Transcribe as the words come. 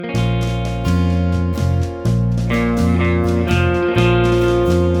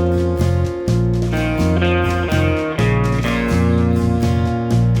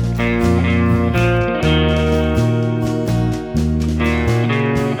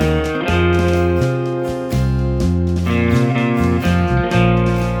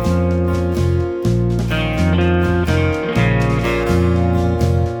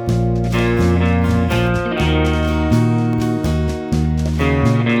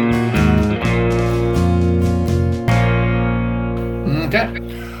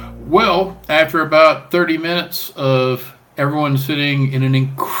Well, after about 30 minutes of everyone sitting in an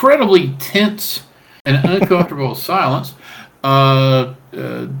incredibly tense and uncomfortable silence, uh,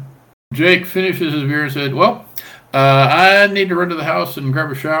 uh, Jake finishes his beer and said, "Well, I need to run to the house and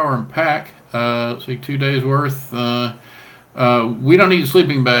grab a shower and pack. Let's see, 2 days worth. We don't need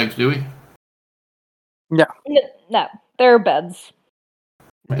sleeping bags, do we?" No. No, there are beds.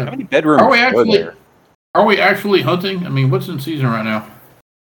 Okay. How many bedrooms are there? Are we actually hunting? I mean, what's in season right now?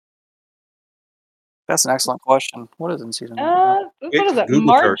 That's an excellent question. What is in season? What is it? Google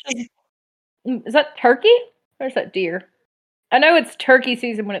March? turkey. Is that turkey? Or is that deer? I know it's turkey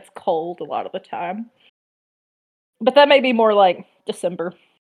season when it's cold a lot of the time. But that may be more like December.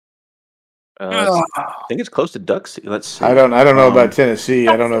 I think it's close to duck season. Let's see. I don't know about Tennessee.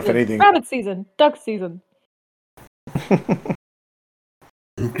 I don't know if anything. Rabbit season, duck season.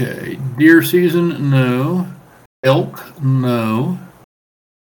 Okay, deer season, no. Elk, no.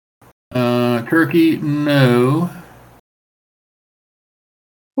 Turkey, no.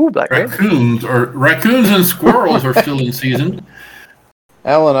 Ooh, blackberry. Raccoons and squirrels are still in season.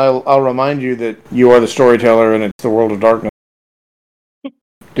 Alan, I'll remind you that you are the storyteller and it's the world of darkness. You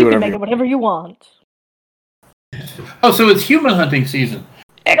can make it whatever you want. Oh, so it's human hunting season.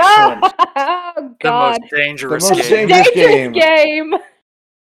 Excellent. Oh, God. The most dangerous The most game. dangerous game.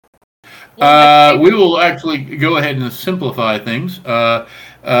 We will actually go ahead and simplify things.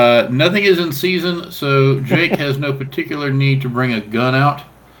 Nothing is in season, so Jake has no particular need to bring a gun out.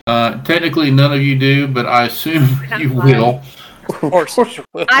 Technically, none of you do, but I assume you will. Of course.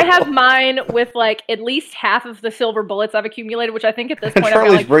 I have mine with like at least half of the silver bullets I've accumulated, which I think at this point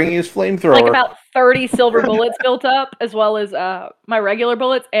Charlie's I've got bringing his flamethrower. like about 30 silver bullets built up, as well as my regular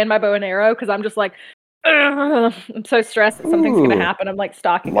bullets and my bow and arrow, because I'm just like, I'm so stressed that something's going to happen. I'm like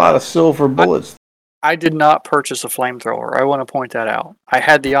stocking a lot of silver bullets. I did not purchase a flamethrower. I want to point that out. I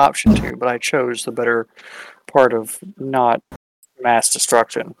had the option to, but I chose the better part of not mass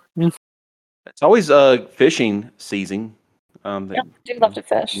destruction. It's always fishing season. do love to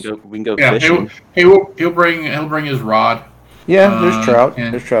fish. We can go fishing. He'll bring his rod. Yeah, there's trout.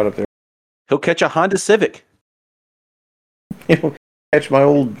 and- There's trout up there. He'll catch a Honda Civic. He'll catch my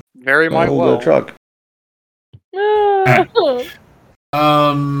old truck. All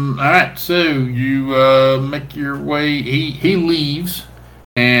right. So you make your way. He leaves,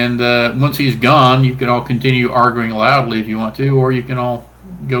 and once he's gone, you can all continue arguing loudly if you want to, or you can all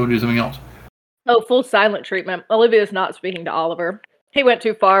go do something else. Oh, full silent treatment. Olivia's not speaking to Oliver. He went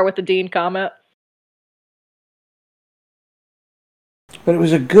too far with the Dean comment. But it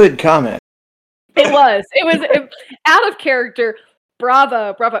was a good comment. It was out of character.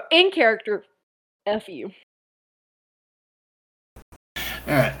 Bravo. In character. F you.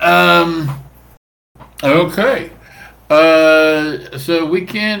 All right. Okay. So we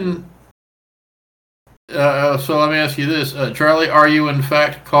can. So let me ask you this, Charlie: are you in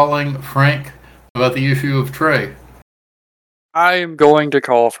fact calling Frank about the issue of Trey? I am going to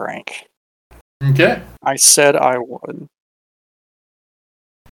call Frank. Okay. I said I would.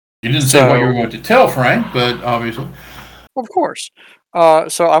 You didn't say what you were going to tell Frank, but obviously. Of course.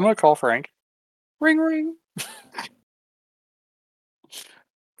 So I'm going to call Frank. Ring, ring.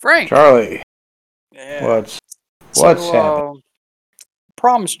 Frank. Charlie. Yeah. What's happening?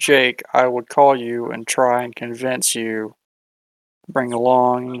 Promised Jake I would call you and try and convince you to bring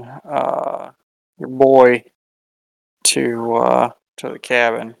along your boy to the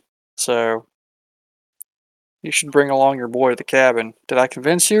cabin. So you should bring along your boy to the cabin. Did I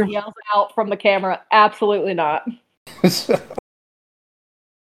convince you? He yells out from the camera. Absolutely not.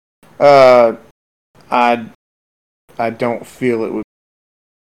 I don't feel it would.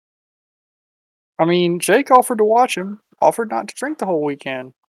 I mean, Jake offered to watch him. Offered not to drink the whole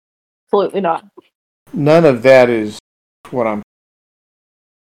weekend. Absolutely not. None of that is what I'm.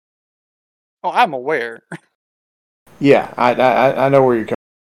 Oh, I'm aware. Yeah, I know where you're coming.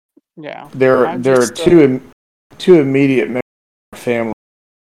 Yeah. There are two immediate members of our family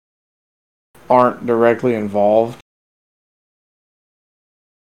aren't directly involved.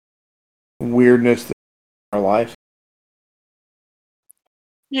 Weirdness in our life.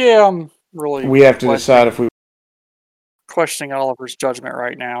 Yeah, I'm really. We have to decide if we. Questioning Oliver's judgment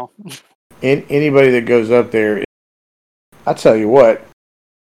right now. Anybody that goes up there, I tell you what.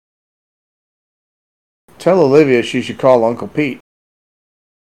 Tell Olivia she should call Uncle Pete.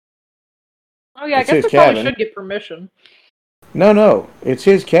 Oh yeah, It's I guess his we probably cabin. should get permission. No, it's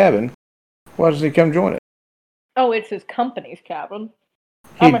his cabin. Why doesn't he come join it? Oh, it's his company's cabin.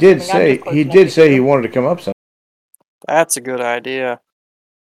 He did say he wanted to come up sometime. That's a good idea.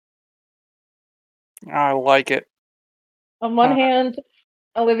 I like it. On one hand,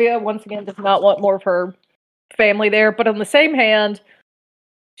 Olivia, once again, does not want more of her family there, but on the same hand,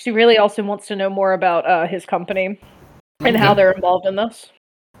 she really also wants to know more about his company and how they're involved in this.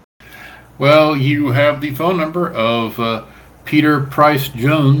 Well, you have the phone number of Peter Price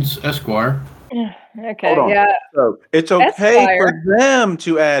Jones, Esquire. Okay, Hold on. yeah. So it's okay Esquire. for them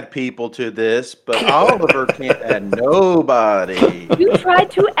to add people to this, but Oliver can't add nobody. You tried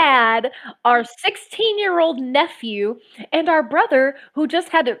to add our 16-year-old nephew and our brother, who just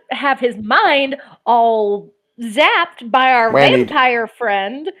had to have his mind all zapped by our Whammied. vampire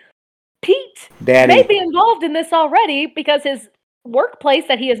friend. Pete Daddy. may be involved in this already because his workplace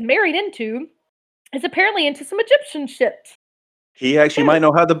that he is married into is apparently into some Egyptian shit. He actually might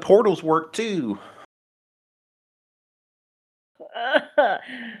know how the portals work too.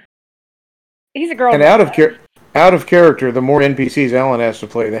 He's a girl. And out of character, the more NPCs Ellen has to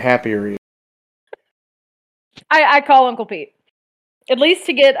play, the happier he is. I call Uncle Pete. At least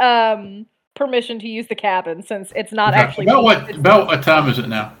to get permission to use the cabin, since it's not actually About what time is it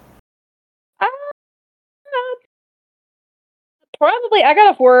now? Probably I got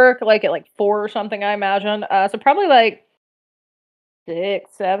off work like at 4 or something, I imagine. So probably like 6,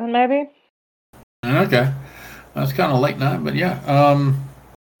 7 maybe. Okay. That's kind of late night, but yeah.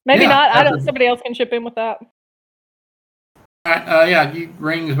 Maybe yeah, not. I don't. Somebody else can chip in with that. Yeah, he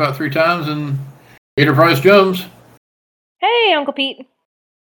rings about 3 times, and Peter Price Jones. Hey, Uncle Pete.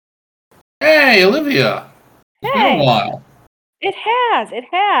 Hey, Olivia. It's been a while. It has.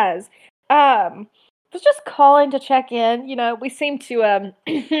 Was just calling to check in. You know, we seem to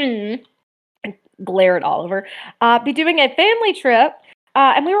glare at Oliver. Be doing a family trip,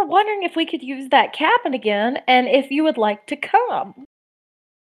 and we were wondering if we could use that cabin again, and if you would like to come.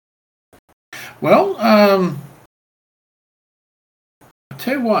 Well, I'll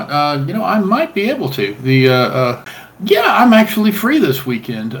tell you what, I might be able to. Yeah, I'm actually free this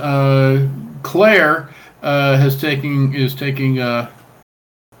weekend. Claire is taking.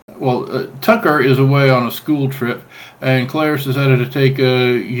 Tucker is away on a school trip, and Claire's decided to take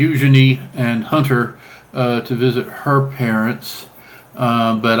Eugenie and Hunter to visit her parents.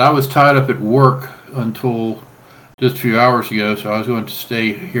 But I was tied up at work until just a few hours ago, so I was going to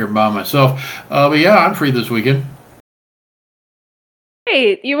stay here by myself. But yeah, I'm free this weekend.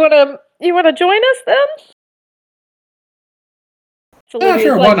 Hey, you wanna join us then? So Yeah,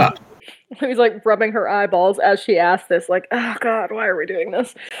 sure, why not? Louie's rubbing her eyeballs as she asked this, oh God, why are we doing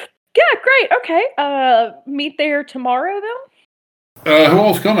this? Yeah, great, okay. Meet there tomorrow then? Who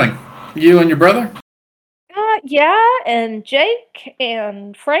else coming? You and your brother? Yeah, and Jake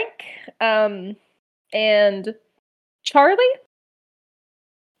and Frank, and Charlie.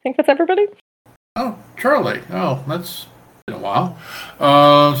 I think that's everybody. Oh, Charlie. Oh, that's been a while.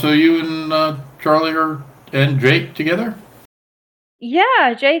 So you and Charlie and Jake together?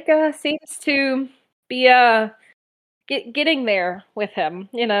 Yeah, Jake seems to be getting there with him.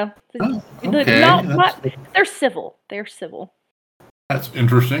 You know, okay. They're civil. They're civil. That's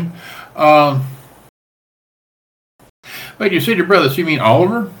interesting. Wait, you said your brother? So you mean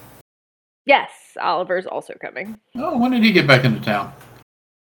Oliver? Yes, Oliver's also coming. Oh, when did he get back into town?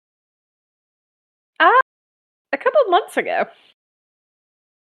 A couple of months ago.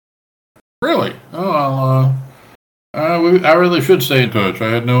 Really? Oh, I really should stay in touch. I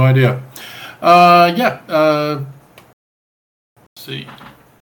had no idea. Yeah. Let's see.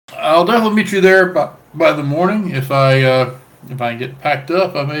 I'll definitely meet you there by the morning. If I get packed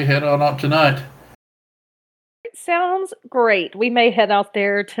up, I may head on up tonight. It sounds great. We may head out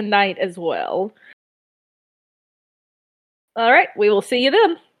there tonight as well. All right, we will see you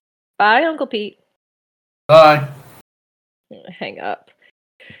then. Bye, Uncle Pete. Bye. Hang up.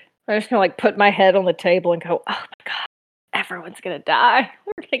 I'm just gonna put my head on the table and go, oh my God, everyone's gonna die.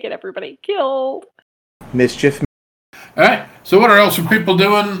 We're gonna get everybody killed. Mischief. All right. So what else are people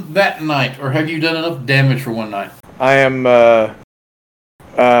doing that night, or have you done enough damage for one night? I am, but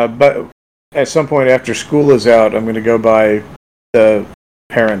at some point after school is out, I'm going to go by the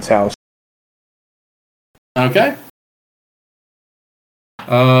parents' house. Okay.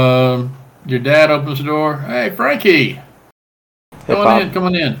 Your dad opens the door. Hey, Frankie. Come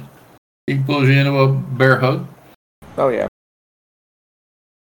on in. He pulls you into a bear hug. Oh, yeah.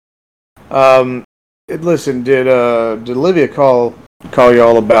 Listen, did Olivia call you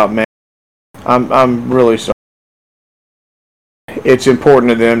all about man? I'm really sorry. It's important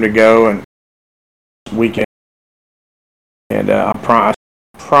to them to go and weekend, and I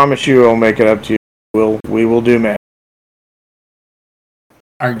promise you, I'll make it up to you. We will do man.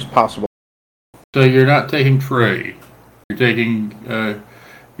 It's possible. So you're not taking Trey. You're taking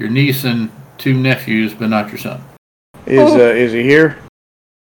your niece and 2 nephews, but not your son. Is he here?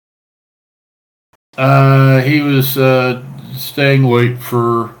 He was staying late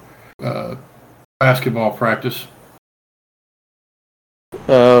for basketball practice.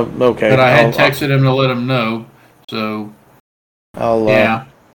 Okay. But I had texted him to let him know. So I'll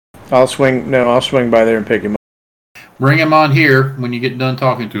swing. No, I'll swing by there and pick him up. Bring him on here when you get done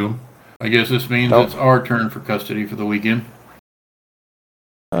talking to him. I guess this means Nope. it's our turn for custody for the weekend.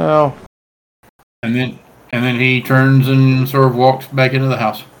 Oh. And then he turns and sort of walks back into the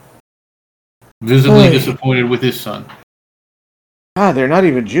house, visibly disappointed with his son. Ah, they're not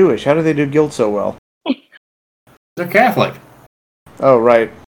even Jewish. How do they do guilt so well? They're Catholic. Oh,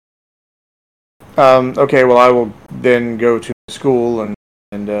 right. Okay, well, I will then go to school and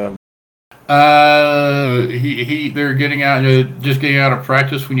they're getting out, just getting out of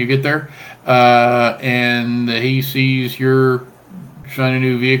practice when you get there, and he sees your shiny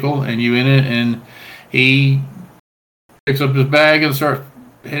new vehicle and you in it, and he picks up his bag and starts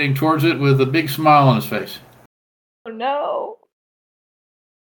heading towards it with a big smile on his face. Oh no.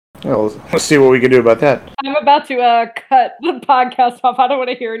 well, let's see what we can do about that. I'm about to cut the podcast off. I don't want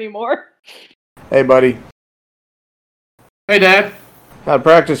to hear anymore. Hey, buddy. Hey, Dad. How'd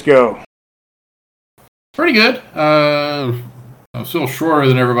practice go? Pretty good. I'm still shorter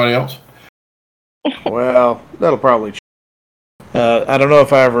than everybody else. Well, that'll probably change. I don't know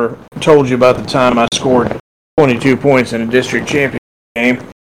if I ever told you about the time I scored 22 points in a district championship game.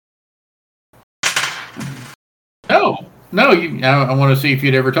 No. I want to see if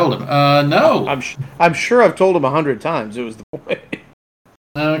you'd ever told him. No. I'm sure I've told him 100 times. It was the point.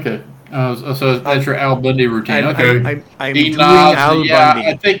 Okay. So that's your Al Bundy routine. Okay. I'm He doing nods. Al Yeah,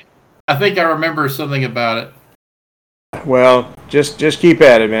 Bundy. I think I remember something about it. Well, just keep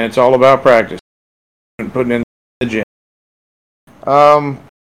at it, man. It's all about practice and putting in the gym.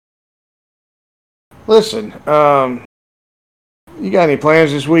 Listen, you got any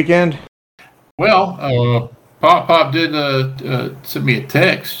plans this weekend? Well, Pop did send me a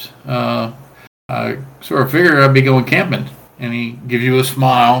text. I sort of figured I'd be going camping, and he gives you a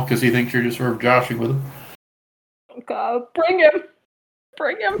smile because he thinks you're just sort of joshing with him. God, bring him.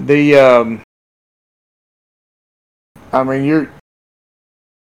 Bring him. I mean, you're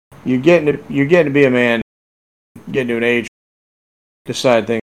getting to be a man, getting to an age, decide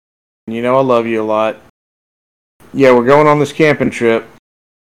things. You know, I love you a lot. Yeah, we're going on this camping trip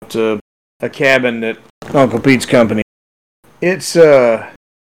to a cabin at Uncle Pete's company. It's I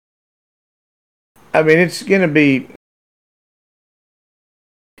mean, it's gonna be.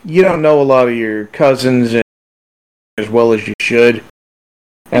 You don't know a lot of your cousins as well as you should,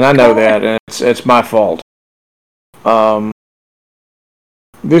 and I know that, and it's my fault.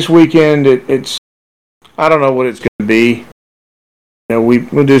 This weekend, it's I don't know what it's gonna be. You know,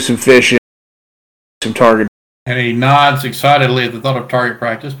 we'll do some fishing, some target. And he nods excitedly at the thought of target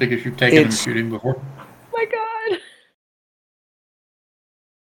practice because you've taken him shooting before. Oh my God.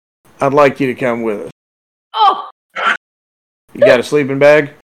 I'd like you to come with us. Oh. You got a sleeping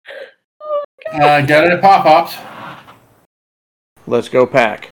bag? Oh my God. Got it at Pop-Pop's. Let's go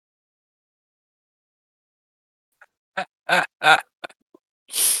pack. And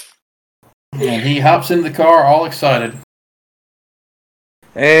he hops in the car all excited.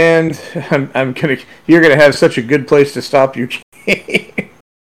 And you're gonna have such a good place to stop your game.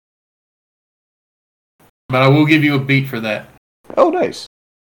 But I will give you a beat for that. Oh, nice.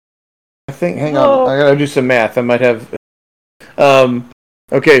 Hang on, I gotta do some math. I might have.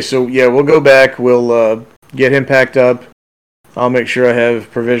 Okay, so yeah, we'll go back. We'll get him packed up. I'll make sure I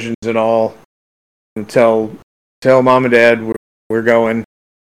have provisions and all. And tell Mom and Dad we're going.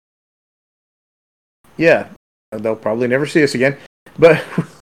 Yeah, they'll probably never see us again. But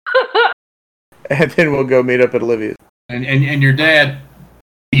and then we'll go meet up at Olivia's. And your dad,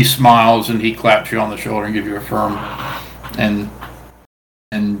 he smiles and he claps you on the shoulder and gives you a firm and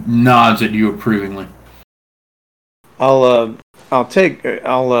nods at you approvingly. While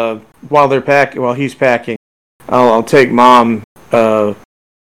he's packing, I'll take Mom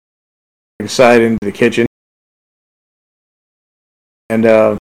inside into the kitchen and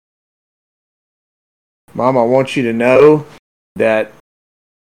Mom, I want you to know that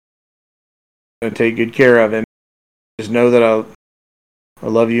I'm going to take good care of him. Just know that I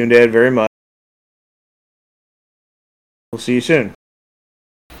love you and Dad very much. We'll see you soon.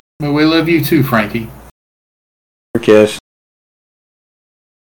 Well, we love you too, Frankie. Your kiss.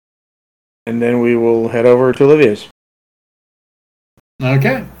 And then we will head over to Olivia's.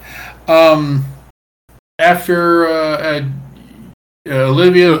 Okay. After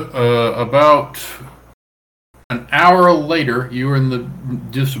Olivia, about an hour later, you were in the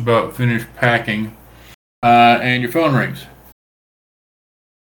just about finished packing, and your phone rings.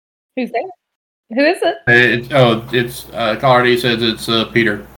 Who's there? Who is it? It's Caller ID says it's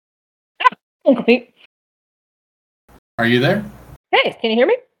Peter. Okay. Are you there? Hey, can you hear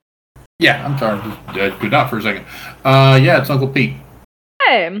me? Yeah, I'm sorry. Just could not for a second. Yeah, it's Uncle Pete.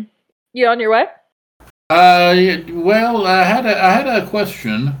 Hey, you on your way? Well, I had a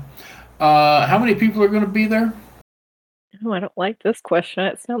question. How many people are going to be there? Oh, I don't like this question.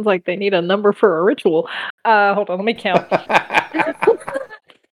 It sounds like they need a number for a ritual. Hold on, let me count.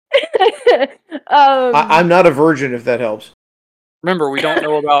 I'm not a virgin, if that helps. Remember, we don't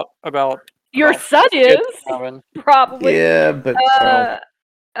know about your about son is kids coming. probably. Yeah, but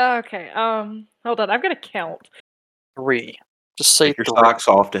Okay. Hold on. I've got to count. 3. Just say Take your 3. socks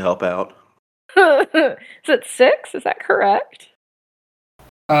off to help out. Is it 6? Is that correct?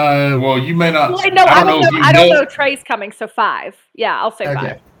 Well, you may not. Wait, no, I don't know if you I don't know. Trey's coming, so 5. Yeah, I'll say 5.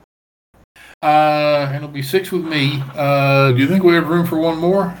 Okay. And it'll be 6 with me. Do you think we have room for one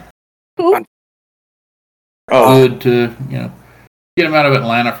more? Who? Good to get him out of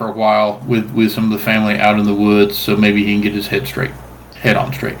Atlanta for a while with some of the family out in the woods, so maybe he can get his head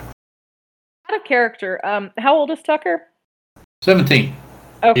on straight. Out of character. How old is Tucker? 17.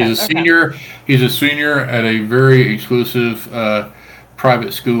 Okay. He's a senior. He's a senior at a very exclusive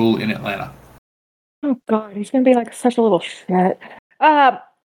private school in Atlanta. Oh God, he's gonna be like such a little shit. Yeah,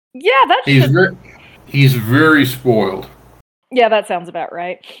 that's. He's very spoiled. Yeah, that sounds about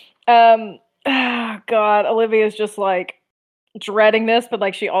right. Oh God, Olivia's just like dreading this, but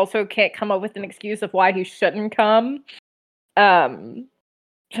like she also can't come up with an excuse of why he shouldn't come. So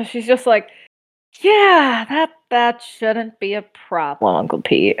she's just like, yeah, that shouldn't be a problem, Uncle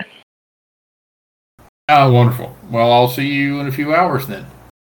Pete. Oh, wonderful. Well, I'll see you in a few hours then.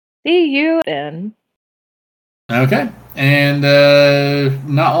 See you then. Okay. And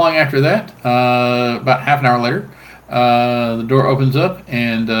not long after that, about half an hour later, the door opens up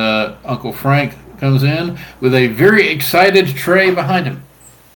and Uncle Frank comes in with a very excited Trey behind him.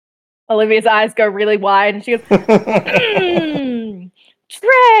 Olivia's eyes go really wide and she goes,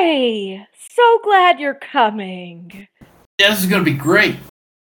 Trey, so glad you're coming. Yeah, this is going to be great.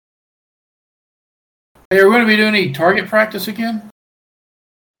 Hey, are we going to be doing any target practice again?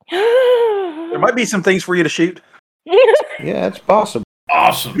 There might be some things for you to shoot. yeah, it's possible.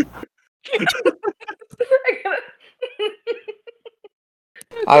 Awesome.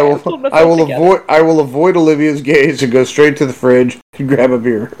 I will avoid Olivia's gaze and go straight to the fridge and grab a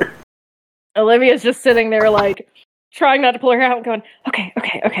beer. Olivia's just sitting there like trying not to pull her hair out and going,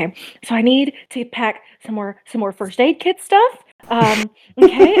 okay. So I need to pack some more first aid kit stuff.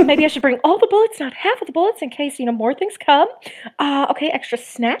 Okay, maybe I should bring all the bullets, not half of the bullets, in case more things come. Okay, extra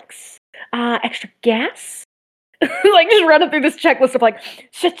snacks, extra gas. Like just running through this checklist of like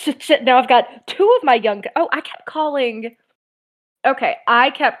shit. Now I've got 2 of my young. I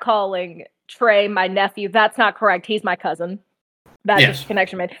kept calling Trey my nephew. That's not correct. He's my cousin. That's just a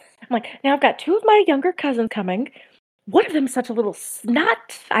connection made. I'm like, now I've got 2 of my younger cousins coming. One of them's such a little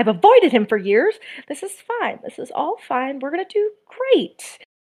snot. I've avoided him for years. This is fine. This is all fine. We're gonna do great.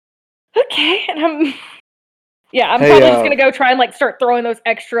 Okay, and I'm probably just gonna go try and like start throwing those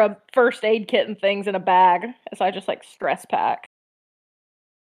extra first aid kit and things in a bag as I just like stress pack.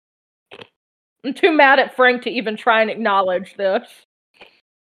 I'm too mad at Frank to even try and acknowledge this.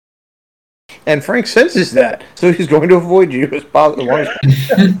 And Frank senses that, so he's going to avoid you as possible.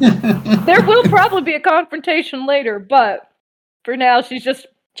 There will probably be a confrontation later, but for now, she's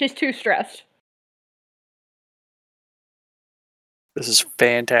too stressed. This is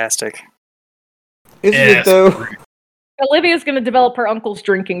fantastic. Isn't it though? Olivia's going to develop her uncle's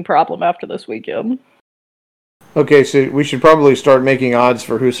drinking problem after this weekend. Okay, so we should probably start making odds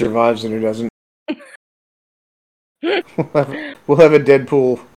for who survives and who doesn't. We'll have a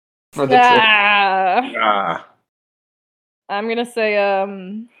Deadpool for the trip. I'm going to say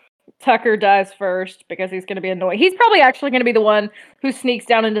Tucker dies first because he's going to be annoying. He's probably actually going to be the one who sneaks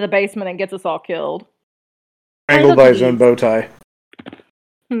down into the basement and gets us all killed. Strangled by his own bow tie.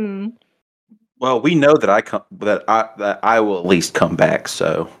 Well, we know that I will at least come back,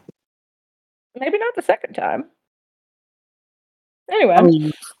 so maybe not the second time.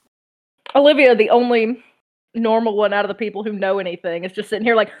 Anyway, Olivia, the only normal one out of the people who know anything, is just sitting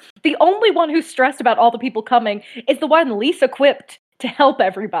here like, the only one who's stressed about all the people coming is the one least equipped to help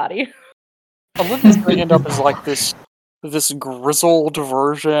everybody. Olivia's going to end up as like this grizzled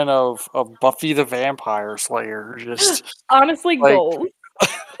version of Buffy the Vampire Slayer. Just honestly, like, goals.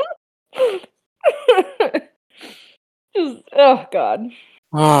 Oh God.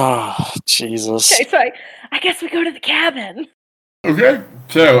 Oh Jesus. Okay, so I guess we go to the cabin. Okay,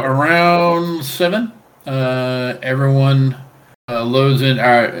 so around 7, everyone loads in.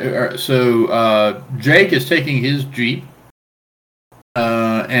 So Jake is taking his Jeep,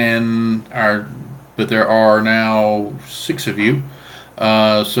 but there are now 6 of you.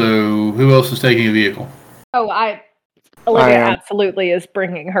 So who else is taking a vehicle? Oh, Olivia absolutely is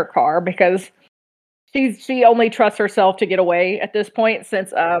bringing her car because she only trusts herself to get away at this point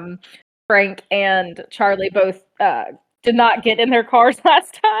since Frank and Charlie both did not get in their cars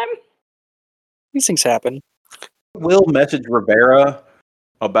last time. These things happen. We'll message Rivera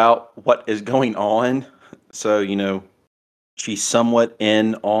about what is going on, so she's somewhat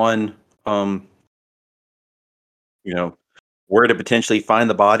in on where to potentially find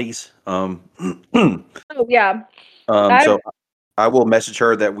the bodies. Oh yeah. So I will message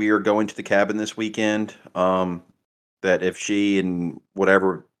her that we are going to the cabin this weekend. That if she and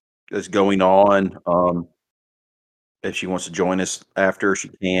whatever is going on, if she wants to join us after, she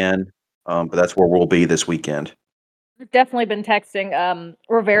can. But that's where we'll be this weekend. I've definitely been texting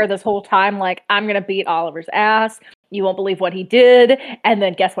Rivera this whole time, like, I'm gonna beat Oliver's ass. You won't believe what he did. And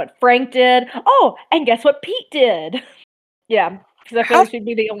then guess what Frank did? Oh, and guess what Pete did? Yeah, because I feel like she'd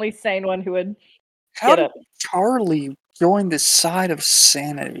be the only sane one who would How get it. did Charlie join this side of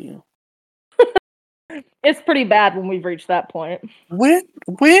sanity? It's pretty bad when we've reached that point. When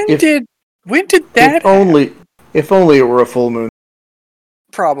did that? If only it were a full moon.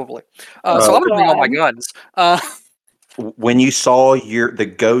 Probably. So I'm gonna bring all my guns. When you saw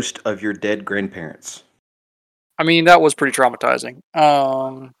the ghost of your dead grandparents. I mean, that was pretty traumatizing.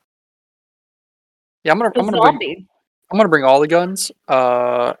 Yeah, I'm gonna bring all the guns.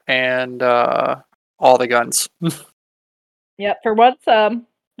 And all the guns. Yeah, for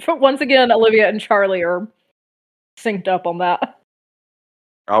once again, Olivia and Charlie are synced up on that.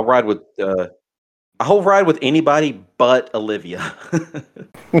 I'll ride with anybody but Olivia.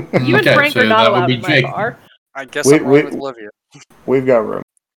 You and Frank are not allowed in my car. I guess I'm riding with Olivia. We've got room.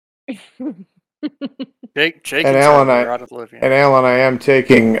 Jake and Alan, I am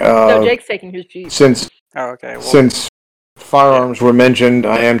taking. No, Jake's taking his Jeep. Since firearms were mentioned,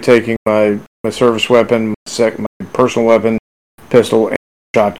 I am taking my service weapon, my personal weapon, pistol, and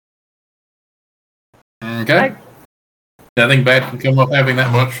shotgun. Okay. Nothing bad can come up having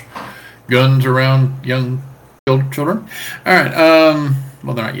that much guns around young children. All right.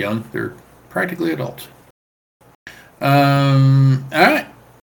 Well, they're not young; they're practically adults. All right.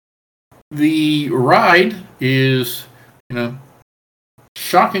 The ride is,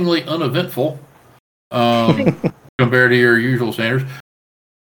 shockingly uneventful compared to your usual standards.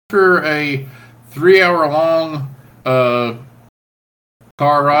 After a 3-hour-long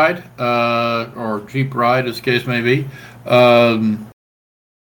car ride or Jeep ride, as the case may be. Let's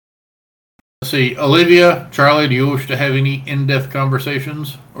see, Olivia, Charlie, do you wish to have any in-depth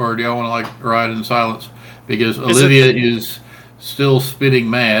conversations, or do y'all want to ride in silence? Because Olivia is still spitting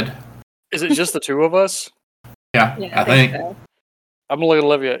mad. Is it just the two of us? Yeah, I think. So. I'm gonna look at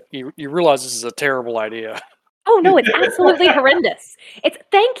Olivia. You realize this is a terrible idea. Oh no, it's absolutely horrendous.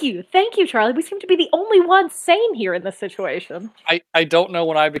 Thank you, Charlie. We seem to be the only ones sane here in this situation. I don't know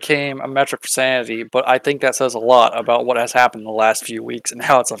when I became a metric for sanity, but I think that says a lot about what has happened in the last few weeks and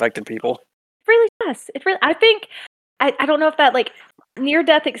how it's affected people. It really does. I think I don't know if that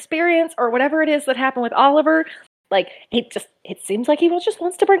near-death experience or whatever it is that happened with Oliver, it seems like he just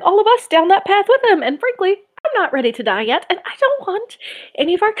wants to bring all of us down that path with him. And frankly, I'm not ready to die yet, and I don't want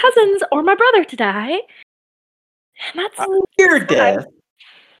any of our cousins or my brother to die. And that's your death.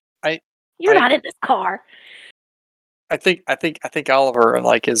 You're not in this car. I think Oliver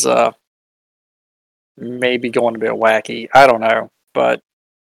is maybe going to be a wacky. I don't know, but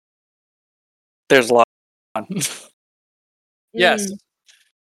there's a lot. Yes.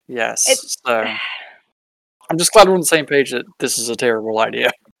 So I'm just glad we're on the same page that this is a terrible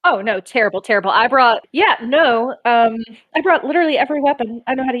idea. Oh no, terrible. I brought literally every weapon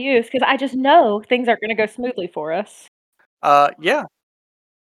I know how to use because I just know things aren't going to go smoothly for us. Yeah.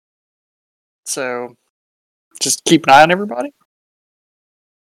 So just keep an eye on everybody.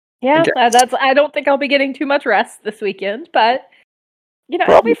 Yeah, I don't think I'll be getting too much rest this weekend, but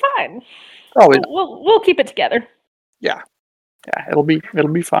it'll be fine. Probably we'll keep it together. Yeah, it'll be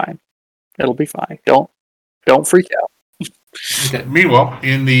fine. It'll be fine. Don't freak out. Okay. Meanwhile,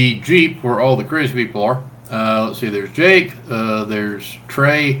 in the Jeep where all the crazy people are, let's see. There's Jake. There's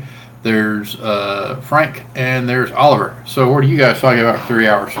Trey. There's Frank, and there's Oliver. So, what are you guys talking about for 3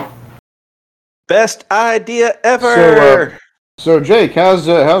 hours? Best idea ever. So Jake, how's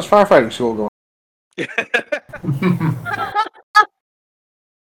firefighting school going?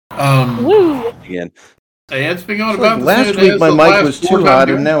 Woo. Again. Hey, it's been going about last week. My mic was too hot,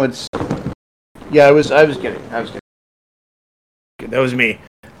 and now it's. Yeah, I was kidding. that was me.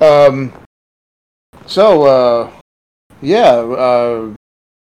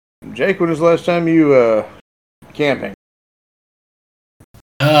 Jake, when was the last time you camping?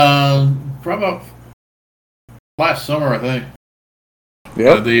 Probably last summer, I think.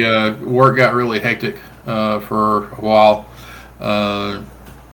 Yep. The work got really hectic for a while. It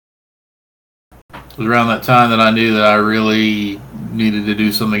was around that time that I knew that I really needed to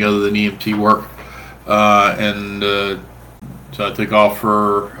do something other than EMT work. So I took off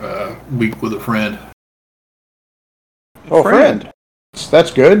for a week with a friend. Oh, friend.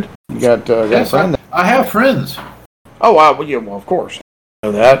 That's good. You got a friend. I have friends. Oh, wow. Well, yeah, well, of course. I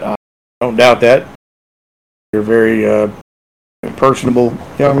know that. I don't doubt that. You're a very personable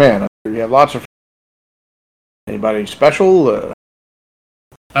young man. You have lots of friends. Anybody special?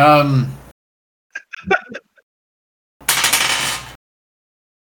 No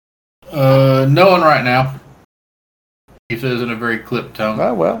one right now. He says in a very clipped tone.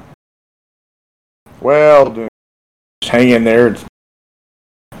 Well, just hang in there. It's,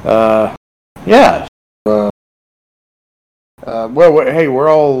 yeah. Hey, we're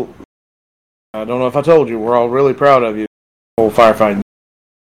all. I don't know if I told you, we're all really proud of you. Whole firefighting.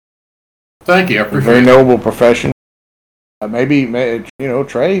 Thank you. I appreciate Very it. noble profession. Maybe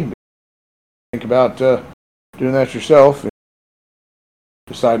Trey, think about doing that yourself.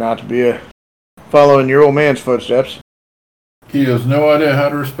 Decide not to be following your old man's footsteps. He has no idea how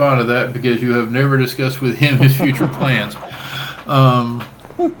to respond to that because you have never discussed with him his future plans. I'm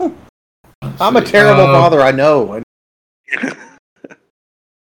a terrible father, I know. And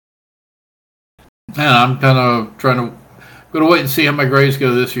I'm kind of going to wait and see how my grades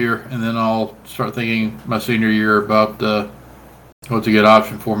go this year, and then I'll start thinking my senior year about what's a good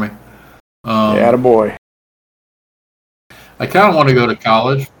option for me. Yeah, attaboy. I kind of want to go to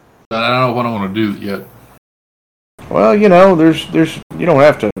college, but I don't know what I want to do yet. Well, there's you don't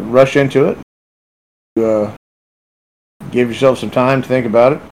have to rush into it. Give yourself some time to think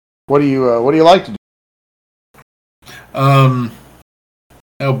about it. What do you like to do?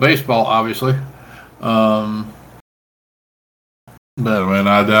 Baseball, obviously. But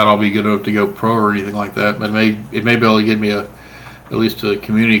I doubt I'll be good enough to go pro or anything like that. But it may be able to give me at least a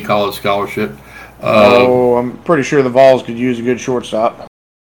community college scholarship. I'm pretty sure the Vols could use a good shortstop.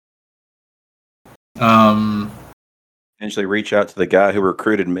 Eventually reach out to the guy who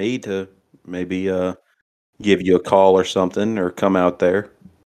recruited me to maybe give you a call or something, or come out there.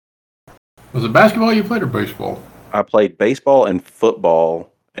 Was it basketball you played or baseball? I played baseball and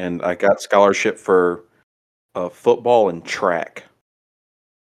football, and I got scholarship for football and track.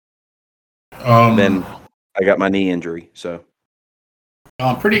 Then I got my knee injury, so.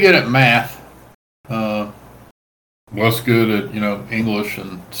 I'm pretty good at math. Less good at English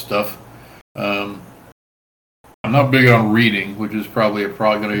and stuff. I'm not big on reading, which is probably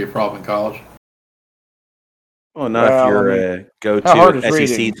going to be a problem in college. Well, not if you're go to an SEC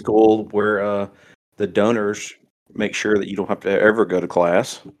reading? School where the donors make sure that you don't have to ever go to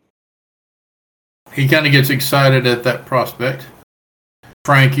class. He kind of gets excited at that prospect.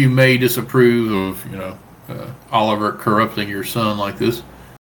 Frank, you may disapprove of Oliver corrupting your son like this.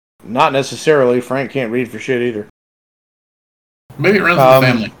 Not necessarily. Frank can't read for shit either. Maybe it runs in the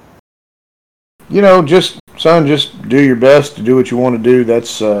family. Just do your best to do what you want to do.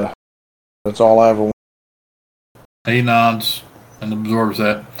 That's all I ever want. He nods and absorbs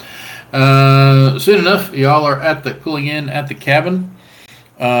that. Soon enough, y'all are pulling in at the cabin,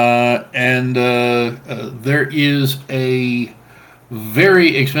 and there is a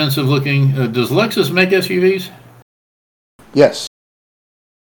very expensive looking. Does Lexus make SUVs? Yes.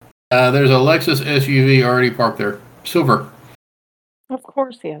 There's a Lexus SUV already parked there, silver. Of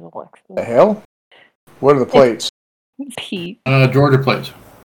course, he has a Lexus. The hell? What are the plates? Pete. Georgia plates.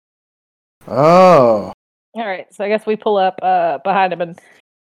 Oh. All right, so I guess we pull up behind him, and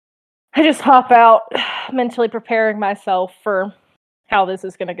I just hop out, mentally preparing myself for how this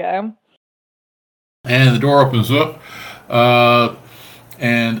is going to go. And the door opens up,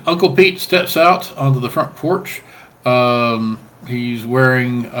 and Uncle Pete steps out onto the front porch. He's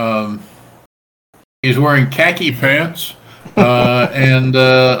wearing khaki pants and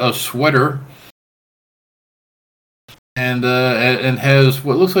a sweater, and has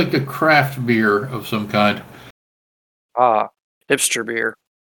what looks like a craft beer of some kind. Hipster beer.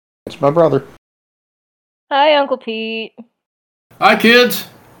 It's my brother. Hi, Uncle Pete. Hi, kids.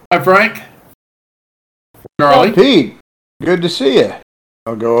 Hi, Frank. Charlie. Oh, Pete, good to see you.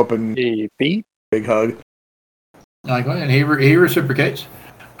 I'll go up and Pete. Big hug. And he reciprocates.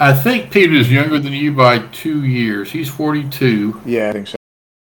 I think Pete is younger than you by 2 years. He's 42. Yeah, I think so.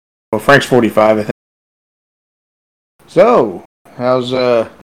 Well, Frank's 45, I think. So, How's the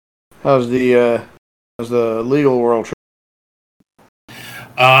legal world?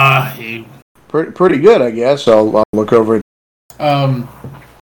 He, Pretty good, I guess. I'll look over it.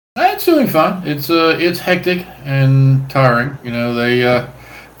 It's doing fine. It's hectic and tiring. You know, they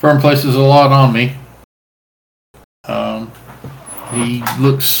firm places a lot on me. He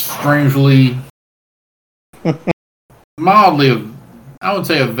looks strangely, mildly, I wouldn't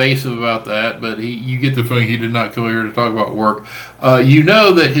say evasive about that, but you get the feeling he did not come here to talk about work. You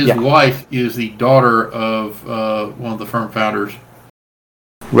know that his wife is the daughter of one of the firm founders.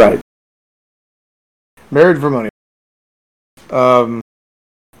 Right. Married for money. Out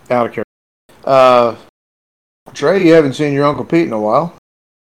of care. Trey, you haven't seen your Uncle Pete in a while.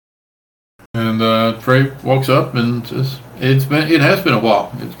 And Trey walks up and says, it has been a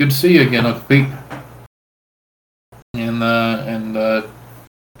while. It's good to see you again, Uncle Pete." And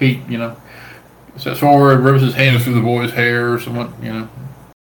Pete, you know, steps forward, rubs his hands through the boy's hair, somewhat, you know,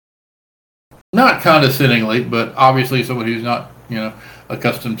 not condescendingly, but obviously someone who's not, you know,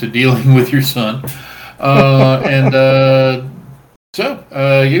 accustomed to dealing with your son.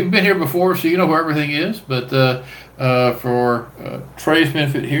 So you've been here before, so you know where everything is. But for Trey's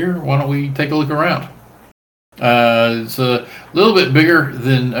benefit here, why don't we take a look around? It's a little bit bigger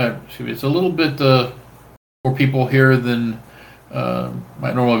than, it's a little bit more people here than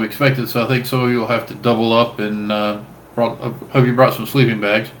might normally have expected. So I think some of you will have to double up and hope you brought some sleeping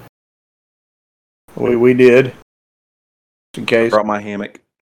bags. We did. Just in case. Brought my hammock.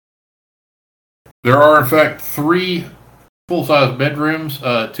 There are, in fact, 3 full-size bedrooms,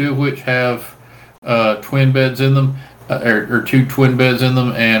 2 of which have twin beds in them, or 2 twin beds in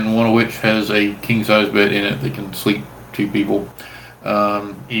them, and 1 of which has a king-size bed in it that can sleep 2 people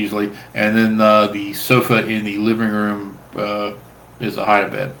easily. And then the sofa in the living room is a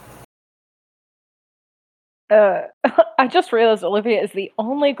hide-a-bed. I just realized Olivia is the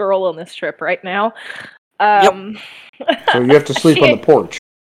only girl on this trip right now. Yep. So you have to sleep on the porch.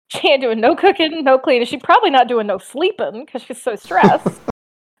 She ain't doing no cooking, no cleaning. She's probably not doing no sleeping because she's so stressed.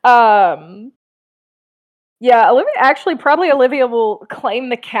 Yeah, Olivia will claim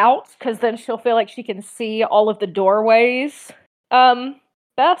the couch because then she'll feel like she can see all of the doorways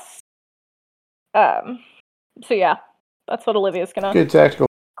best. So yeah, that's what Olivia's gonna Good tactical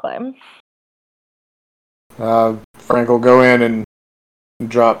claim. Frank will go in and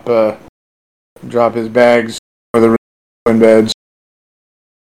drop his bags for the twin beds.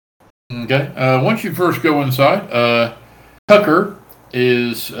 Okay. Once you first go inside, Tucker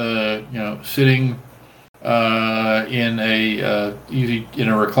is sitting in a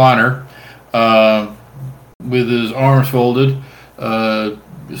recliner with his arms folded,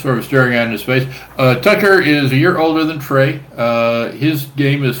 sort of staring out into space. Tucker is a year older than Trey. His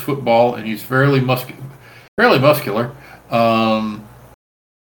game is football, and he's fairly muscular.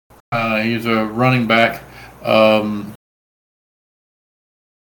 He's a running back.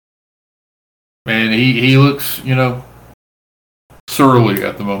 And he looks, you know, surly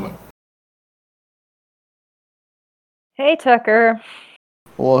at the moment. Hey, Tucker.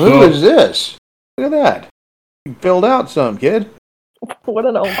 Well, who is this? Look at that. You filled out some, kid. What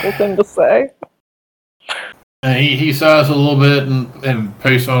an uncle thing to say. And he sighs a little bit and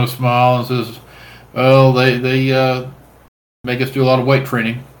pastes on a smile and says, "Well, they make us do a lot of weight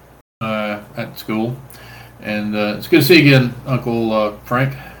training at school, and it's good to see you again, Uncle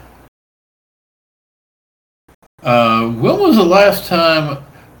Frank." When was the last time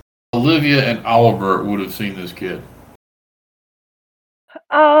Olivia and Oliver would have seen this kid?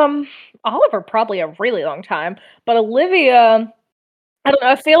 Oliver probably a really long time, but Olivia, I don't know.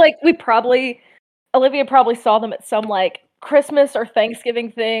 I feel like Olivia probably saw them at some like Christmas or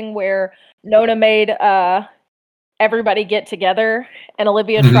Thanksgiving thing where Nona made everybody get together, and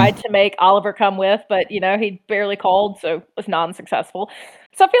Olivia tried to make Oliver come with, but you know he barely called, so was non-successful.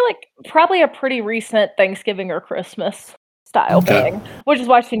 So I feel like probably a pretty recent Thanksgiving or Christmas style thing, which is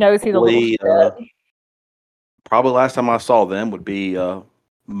why she knows he's a little shit. Probably last time I saw them would be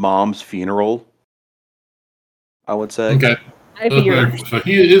Mom's funeral, I would say. Okay. So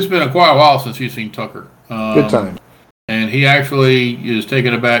it's been quite a while since you've seen Tucker. Good time. And he actually is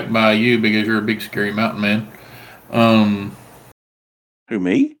taken aback by you because you're a big scary mountain man. Who,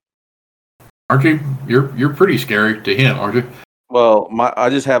 me? Aren't you? You're pretty scary to him, aren't you? Well, I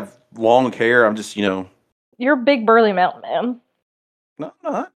just have long hair. I'm just, You're a big burly mountain man. No,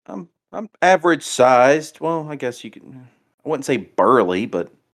 I'm average sized. Well, I guess you can. I wouldn't say burly,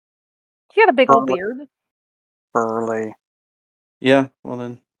 but You got a big old beard. Burly. Yeah. Well,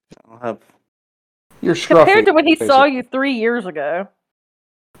 then I'll have. You're scruffy. Compared to when he saw you 3 years ago.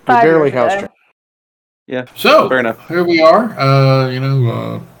 You're barely house trained. Yeah. So Fair enough. here we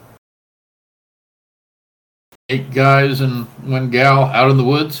are. 8 guys and 1 gal out in the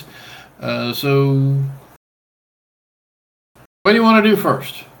woods. So what do you want to do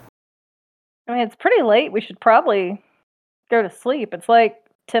first? I mean, it's pretty late. We should probably go to sleep. It's like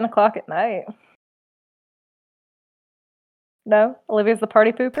 10 o'clock at night. No? Olivia's the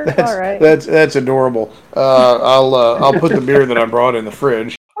party pooper? All right. That's adorable. I'll put the beer that I brought in the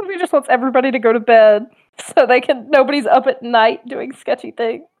fridge. Olivia just wants everybody to go to bed so nobody's up at night doing sketchy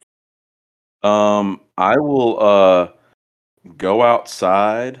things. I will go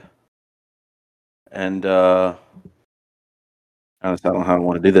outside and I don't know how I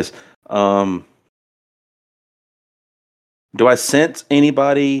want to do this. Do I sense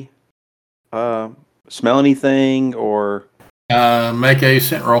anybody? Smell anything or? Make a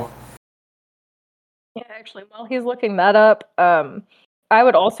scent roll. Yeah, actually, while he's looking that up, I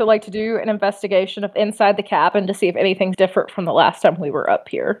would also like to do an investigation of inside the cabin to see if anything's different from the last time we were up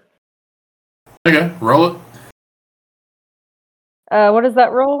here. Okay, roll it. What is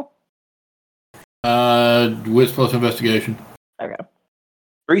that roll? Wits plus investigation. Okay.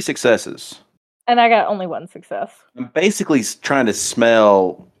 3 successes. And I got only 1 success. I'm basically trying to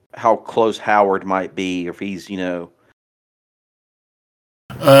smell how close Howard might be, or if he's, He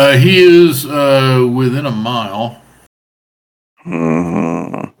is within a mile.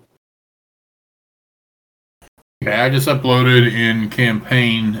 Mm-hmm. Okay, I just uploaded in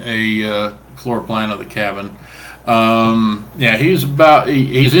campaign a floor plan of the cabin. Yeah, he's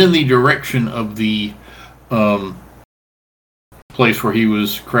in the direction of the place where he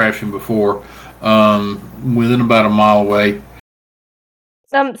was crashing before, within about a mile away.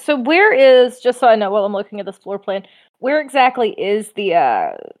 So where is, just so I know while I'm looking at this floor plan, where exactly is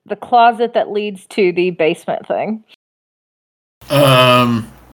the closet that leads to the basement thing?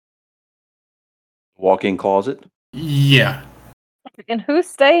 Walk-in closet. Yeah. And who's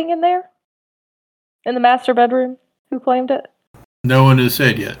staying in there? In the master bedroom? Who claimed it? No one has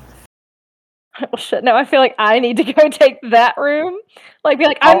said yet. Well, shit, no, I feel like I need to go take that room. Like, be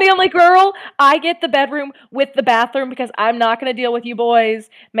like, I'm the only girl. I get the bedroom with the bathroom because I'm not going to deal with you boys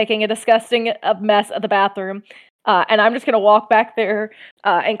making a disgusting mess of the bathroom. And I'm just going to walk back there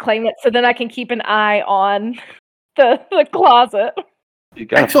and claim it so then I can keep an eye on the closet.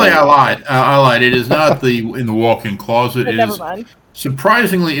 Actually, I lied. I lied. It is not in the walk-in closet. But never mind.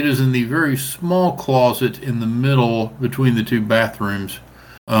 Surprisingly, it is in the very small closet in the middle between the 2 bathrooms.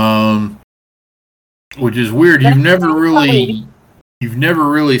 Which is weird. You've never really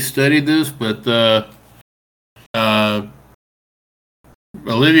studied this, but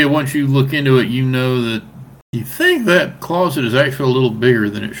Olivia, once you look into it, you know that you think that closet is actually a little bigger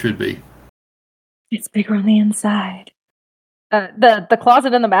than it should be. It's bigger on the inside. The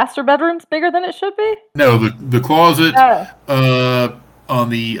closet in the master bedroom's bigger than it should be? No, the closet on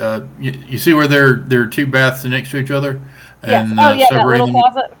the you see where there are 2 baths next to each other, and yes. That little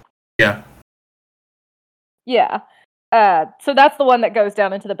closet. Yeah. Yeah. So that's the one that goes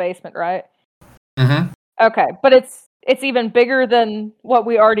down into the basement, right? Mm-hmm. Okay, but it's even bigger than what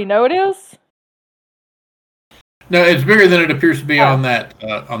we already know it is? No, it's bigger than it appears to be on that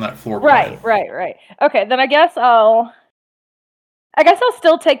floor plan. Right. Okay, then I guess I'll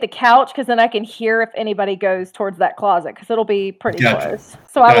still take the couch because then I can hear if anybody goes towards that closet because it'll be pretty close.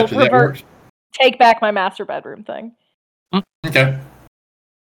 So I will take back my master bedroom thing. Okay.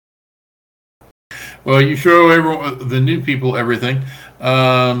 Well, you show the new people everything,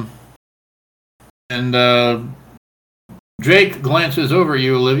 and Jake glances over at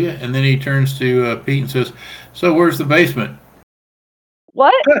you, Olivia, and then he turns to Pete and says, "So, where's the basement?"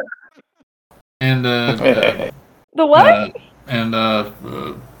 What? And the what?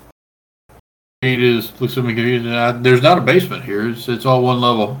 Pete looks at me confused. There's not a basement here. It's all one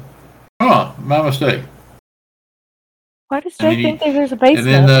level. Oh, my mistake. Why does Jake think there's a basement?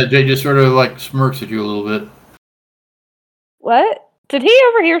 And then Jake just sort of like smirks at you a little bit. What? Did he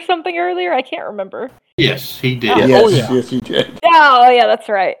overhear something earlier? I can't remember. Yes, he did. Yes, he did. Oh, yeah, that's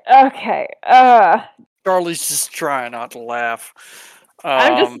right. Okay. Charlie's just trying not to laugh.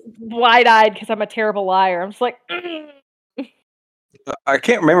 I'm just wide-eyed because I'm a terrible liar. I'm just like... I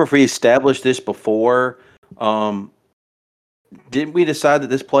can't remember if we established this before. Didn't we decide that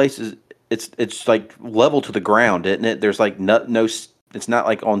this place is... It's like level to the ground, isn't it? There's like no. It's not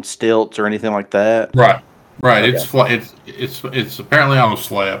like on stilts or anything like that. Right. Okay. It's apparently on a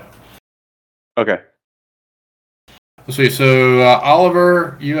slab. Okay. Let's see. So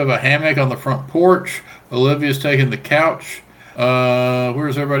Oliver, you have a hammock on the front porch. Olivia's taking the couch.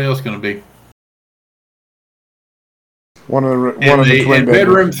 Where's everybody else going to be? One of the In twin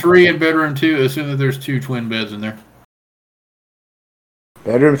bedroom 3 and bedroom 2, assume that there's 2 twin beds in there.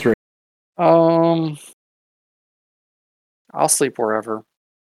 Bedroom 3. I'll sleep wherever.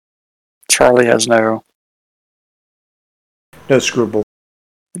 Charlie has no scruple.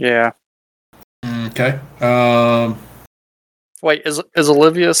 Yeah. Okay. Wait, is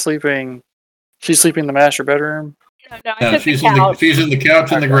Olivia sleeping? She's sleeping in the master bedroom? No, No, she's in the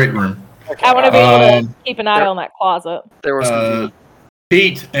couch in the great room. Okay. I want to be able to keep an eye on that closet. There was confusion.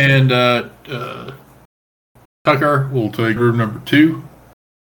 Pete and Tucker will take room number 2.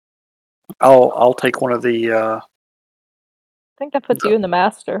 I'll take one of the. I think that puts you in the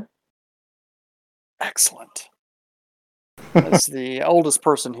master. Excellent. As the oldest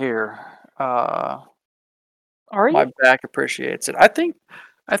person here, Are you? my back appreciates it. I think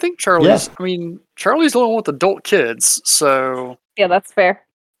Charlie's. Yeah. I mean, Charlie's the one with adult kids, so Yeah, that's fair.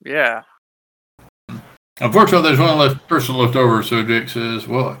 yeah. Unfortunately, there's one person left over, so Jake says,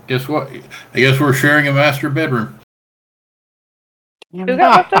 well, guess what? I guess we're sharing a master bedroom. Who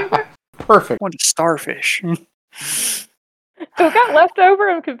got left over? Perfect. What a starfish. Who got left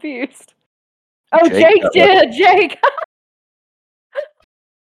over? I'm confused. Oh, Jake Jake got did. Jake.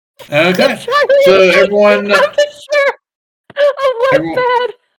 Okay. Charlie So and Jake everyone... didn't have to share a one bed.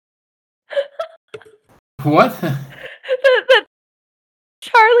 What? That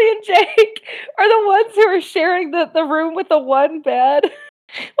Charlie and Jake are the ones who are sharing the room with the one bed,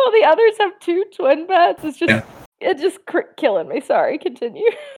 while the others have 2 twin beds. It's just killing me. Sorry, continue.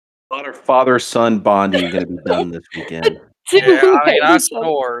 A lot of father-son bonding going to be done this weekend. Yeah, I mean, I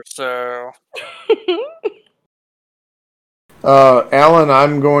snore, so. Alan,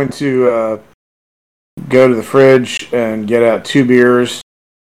 I'm going to go to the fridge and get out 2 beers.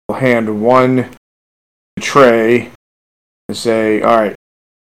 I'll hand one to Trey and say, all right,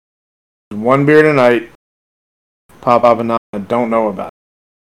 1 beer tonight. Pop up and I don't know about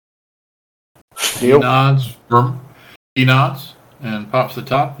it. He nods and pops the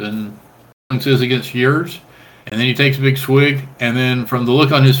top and balances against yours. And then he takes a big swig. And then from the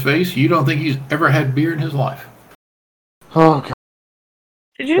look on his face, you don't think he's ever had beer in his life. Oh, God.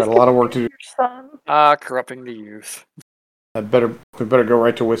 Did you Got a lot of work to do. Your son? Corrupting the youth. We better go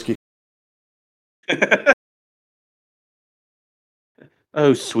right to whiskey.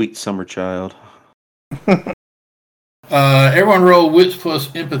 Oh, sweet summer child. Everyone roll wits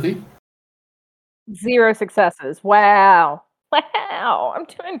plus empathy. 0 successes. Wow. I'm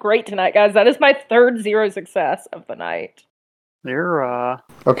doing great tonight, guys. That is my 3rd 0 success of the night. You're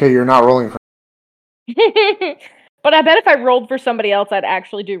Okay, you're not rolling for. But I bet if I rolled for somebody else, I'd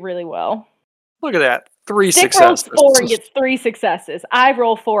actually do really well. Look at that. 3 Dick successes. rolls 4 and gets 3 successes. I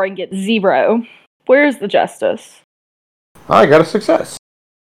roll 4 and get 0. Where's the justice? I got a success.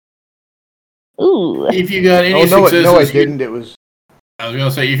 Ooh. If you got any successes. No, I you- didn't. It was. I was going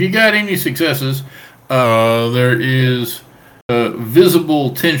to say, if you got any successes, there is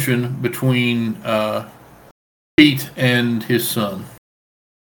visible tension between Pete and his son.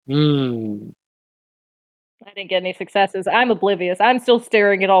 I didn't get any successes. I'm oblivious. I'm still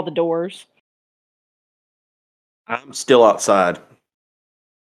staring at all the doors. I'm still outside.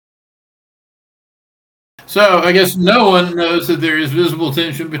 So I guess no one knows that there is visible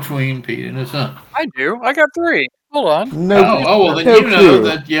tension between Pete and his son. I do. I got 3. Hold on. No. Well, then no you know clue.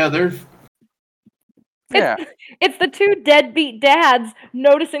 that, yeah, there's... Yeah. It's the 2 deadbeat dads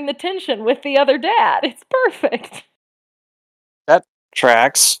noticing the tension with the other dad. It's perfect. That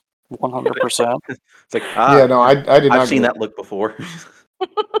tracks 100%. It's like, Yeah, no, I did not. I've seen that look before.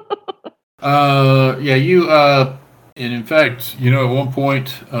 Yeah, you, and in fact, you know, at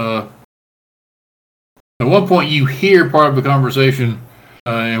one point you hear part of the conversation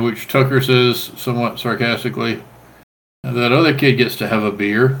in which Tucker says, somewhat sarcastically, that other kid gets to have a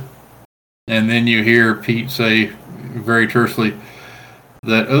beer. And then you hear Pete say, very tersely,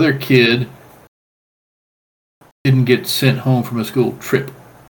 that other kid didn't get sent home from a school trip.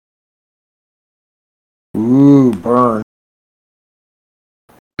 Ooh, burn.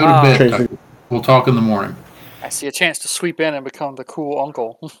 Go to bed, Tracy. Tucker. We'll talk in the morning. I see a chance to sweep in and become the cool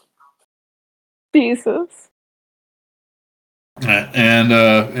uncle. Jesus.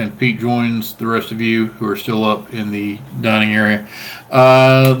 And Pete joins the rest of you who are still up in the dining area.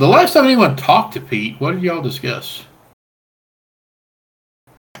 The last time anyone talked to Pete, what did y'all discuss?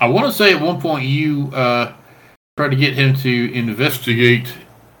 I want to say at one point you tried to get him to investigate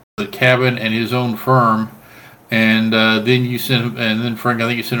the cabin and his own firm, and then you sent him, and then Frank, I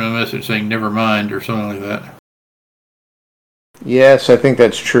think you sent him a message saying "never mind" or something like that. Yes, I think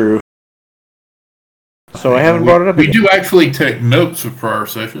that's true. So I haven't brought it up We again. do actually take notes of prior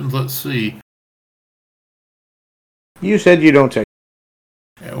sessions. Let's see. You said you don't take.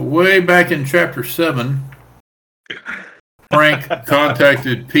 Way back in Chapter 7, Frank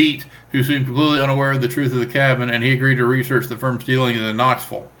contacted Pete, who seemed completely unaware of the truth of the cabin, and he agreed to research the firm's dealings in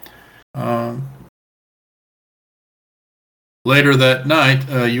Knoxville. Later that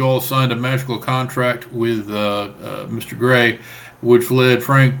night, you all signed a magical contract with Mr. Gray, which led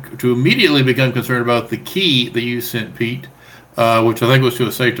Frank to immediately become concerned about the key that you sent Pete, which I think was to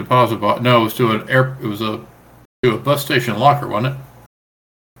a safe deposit box. No, it was to to a bus station locker, wasn't it?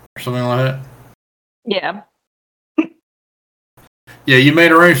 Or something like that. Yeah. Yeah, you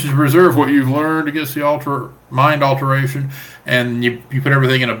made arrangements to preserve what you've learned against the mind alteration, and you put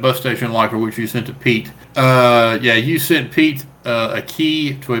everything in a bus station locker, which you sent to Pete. You sent Pete a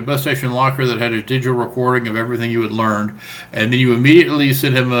key to a bus station locker that had a digital recording of everything you had learned, and then you immediately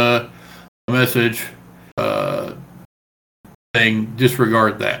sent him a message saying,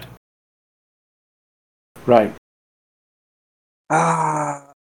 disregard that. Right.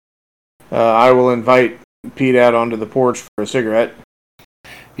 Ah. I will invite Pete out onto the porch for a cigarette.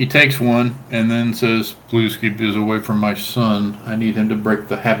 He takes one and then says, please keep this away from my son. I need him to break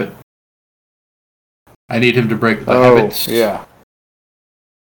the habit. I need him to break the habits. Yeah.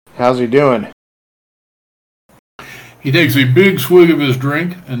 How's he doing? He takes a big swig of his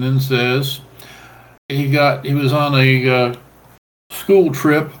drink and then says he was on a school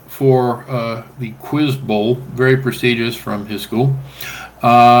trip for the Quiz Bowl, very prestigious from his school,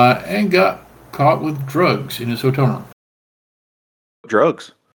 and got caught with drugs in his hotel room.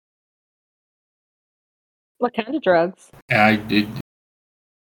 Drugs? What kind of drugs? I don't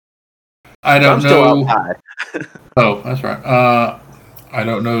I'm know. still outside. Oh, that's right. I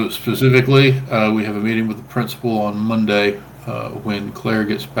don't know specifically. We have a meeting with the principal on Monday when Claire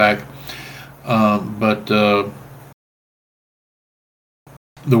gets back. But the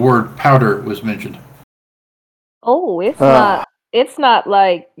word powder was mentioned. Oh, it's not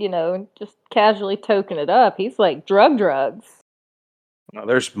like, just casually toking it up. He's like drugs. No,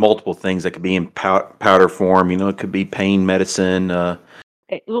 there's multiple things that could be in powder form. It could be pain medicine.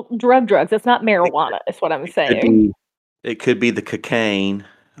 Okay, well, drugs. It's not marijuana, is what I'm saying. It could be the cocaine.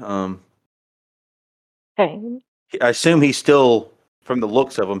 Okay. I assume he's still, from the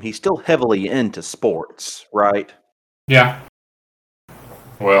looks of him, he's still heavily into sports, right? Yeah.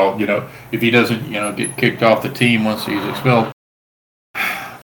 Well, if he doesn't, get kicked off the team once he's expelled.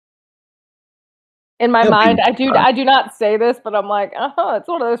 In my mind, I do not say this, but I'm like, it's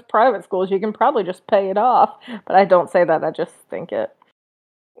one of those private schools. You can probably just pay it off. But I don't say that. I just think it.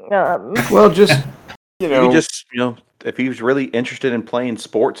 Well, just, if he was really interested in playing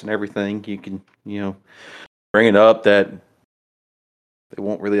sports and everything, you can, bring it up that they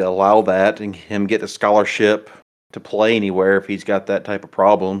won't really allow that and him get a scholarship to play anywhere if he's got that type of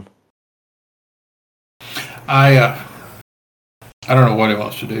problem. I don't know what he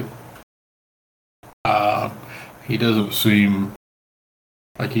wants to do. He doesn't seem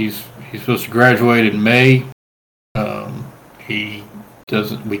like he's supposed to graduate in May. He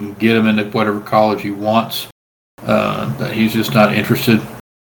doesn't. We can get him into whatever college he wants. But he's just not interested.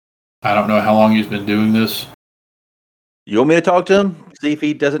 I don't know how long he's been doing this. You want me to talk to him? See if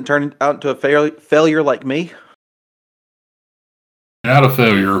he doesn't turn out into a failure like me? You're not a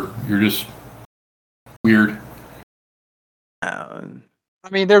failure. You're just weird.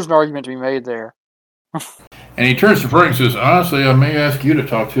 There's an argument to be made there. And he turns to Frank and says, honestly, I may ask you to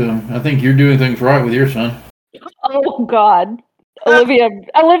talk to him. I think you're doing things right with your son. Oh, God.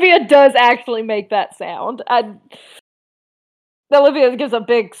 Olivia does actually make that sound. Olivia gives a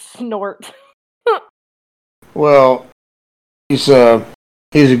big snort. Well, he's a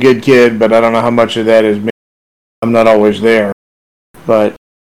good kid, but I don't know how much of that is me. I'm not always there. But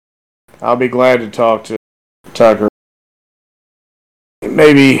I'll be glad to talk to Tucker.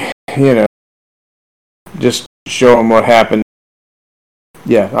 Maybe, just show him what happened.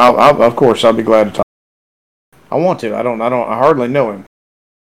 Yeah, I'll of course I'll be glad to talk. I want to. I hardly know him.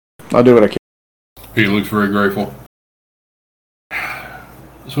 I'll do what I can. He looks very grateful.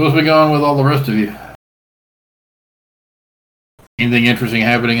 So what's been going on with all the rest of you? Anything interesting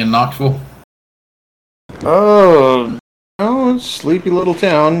happening in Knoxville? Oh, it's a sleepy little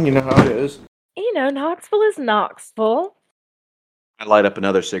town. You know how it is. Knoxville is Knoxville. I light up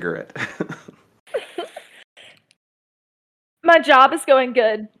another cigarette. My job is going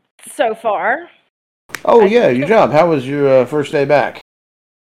good so far. Oh, yeah, your job. How was your first day back?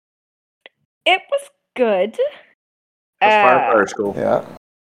 It was good. That's fire school. Yeah.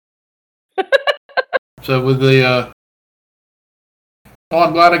 So with the,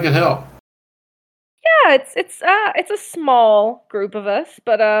 I'm glad I could help. Yeah, it's a small group of us,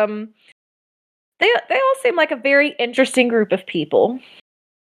 but They all seem like a very interesting group of people.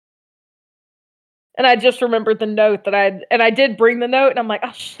 And I just remembered the note that I did bring the note, and I'm like,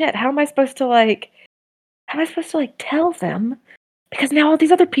 oh shit, how am I supposed to tell them? Because now all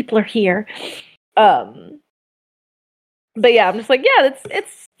these other people are here. But yeah, I'm just like, yeah,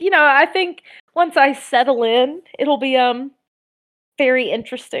 it's I think once I settle in, it'll be very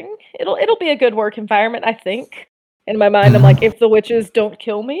interesting. It'll be a good work environment, I think. In my mind, I'm like, if the witches don't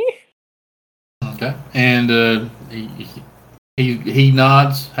kill me. Okay, and he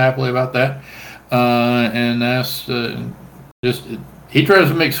nods happily about that, and asks just he tries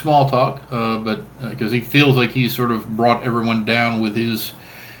to make small talk, but because he feels like he's sort of brought everyone down with his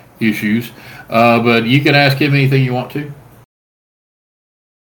issues, but you can ask him anything you want to.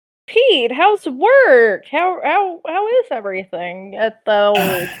 Pete, how's work? How is everything at the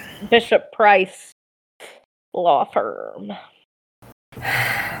old Bishop Price law firm?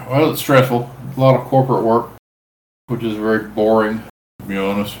 Well, it's stressful. A lot of corporate work, which is very boring, to be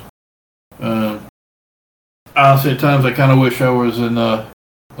honest. Honestly, at times I kind of wish I was in a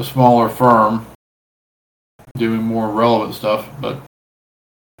smaller firm doing more relevant stuff, but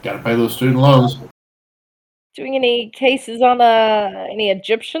got to pay those student loans. Doing any cases on any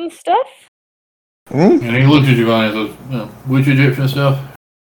Egyptian stuff? And he looks at you and says, which Egyptian stuff?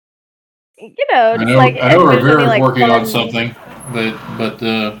 I know Rivera's like, working on something, but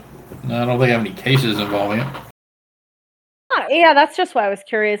I don't think I have any cases involving it. Yeah, that's just why I was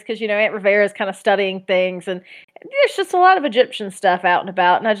curious, because Aunt Rivera's kind of studying things, and there's just a lot of Egyptian stuff out and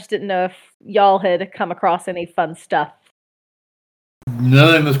about, and I just didn't know if y'all had come across any fun stuff.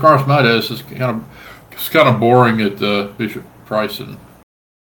 Nothing that's crossed my desk. It's kind of boring at Bishop Price and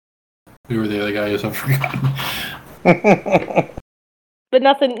whoever the other guy is. I've forgotten. But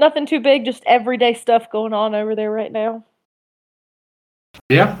nothing too big. Just everyday stuff going on over there right now.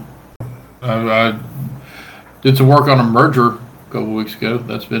 Yeah, I did some work on a merger a couple weeks ago.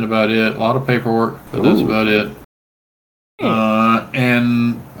 That's been about it. A lot of paperwork, but that's about it.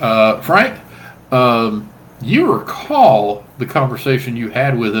 And Frank, you recall the conversation you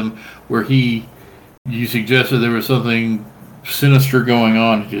had with him where you suggested there was something sinister going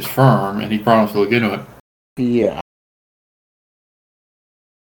on at his firm, and he promised to look into it. Yeah.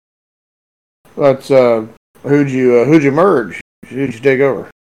 That's who'd you merge? Who'd you take over?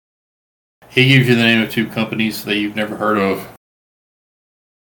 He gives you the name of two companies that you've never heard of.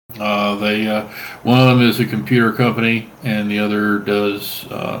 One of them is a computer company, and the other does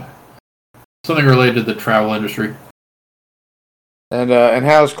something related to the travel industry. And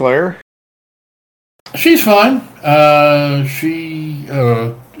how's Claire? She's fine. She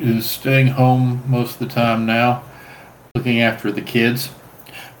is staying home most of the time now, looking after the kids.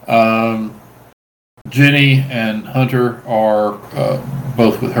 Jenny and Hunter are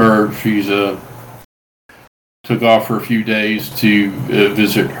both with her. She's took off for a few days to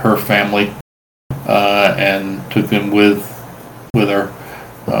visit her family and took them with her.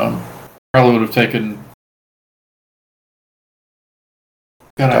 Probably would have taken.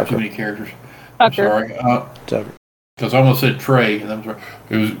 God, I have too many characters. Tucker. I'm sorry. Because I almost said Trey. And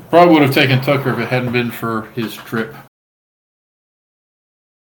it probably would have taken Tucker if it hadn't been for his trip.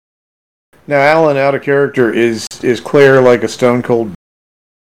 Now, Alan, out of character, is Claire like a stone cold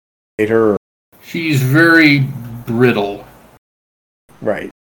hater? She's very brittle. Right.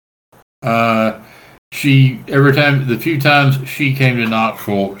 The few times she came to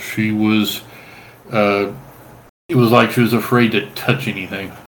Knoxville, she was, it was like she was afraid to touch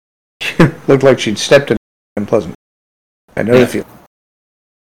anything. Looked like she'd stepped in unpleasant. I know the feeling.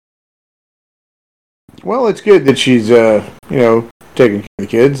 Well, it's good that she's, taking care of the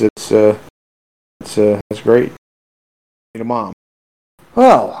kids. That's great. Need a mom.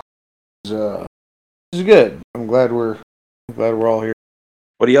 Well, this is good. I'm glad we're all here.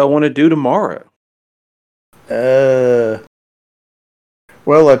 What do y'all want to do tomorrow? Well,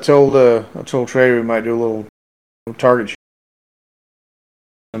 I told Trey we might do a little target shoot.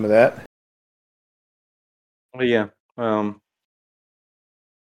 Some of that. Well, yeah. There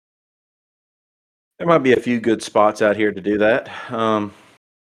might be a few good spots out here to do that. I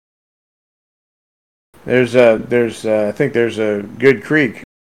think there's a good creek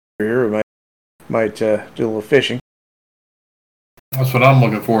here. We might do a little fishing. That's what I'm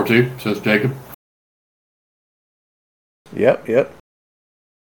looking forward to, says Jacob. Yep.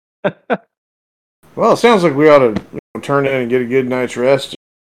 Well, it sounds like we ought to turn in and get a good night's rest.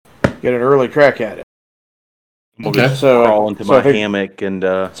 Get an early crack at it. We'll just crawl into my hammock and.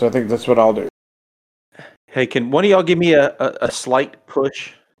 So I think that's what I'll do. Hey, can one of y'all give me a slight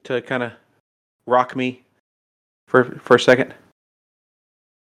push to kind of rock me for a second?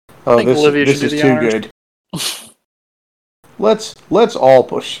 Oh, think this Olivia this should is do the too honors. good. Let's all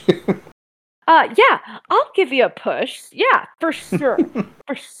push. Yeah, I'll give you a push. Yeah, for sure.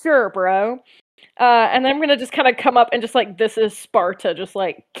 For sure, bro. And then I'm gonna just kind of come up and just like, this is Sparta, just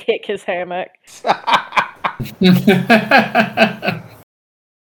like kick his hammock.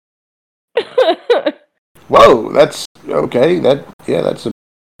 Whoa, that's okay. That's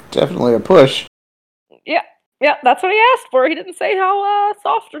definitely a push. Yeah, that's what he asked for. He didn't say how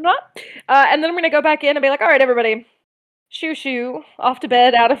soft or not. And then I'm gonna go back in and be like, all right, everybody, shoo, off to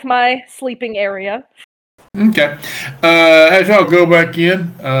bed, out of my sleeping area. Okay. As y'all go back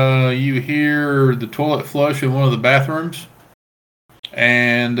in, you hear the toilet flush in one of the bathrooms.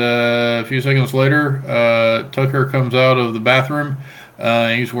 And a few seconds later, Tucker comes out of the bathroom.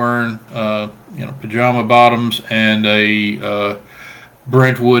 He's wearing, pajama bottoms and a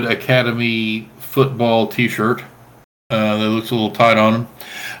Brentwood Academy football T-shirt. That looks a little tight on him.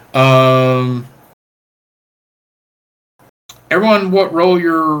 Everyone, what roll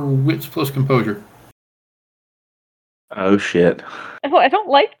your wits plus composure? Oh shit. Oh, I don't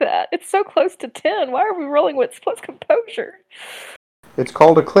like that. It's so close to 10. Why are we rolling wits plus composure? It's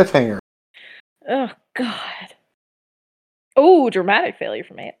called a cliffhanger. Oh, God. Oh, dramatic failure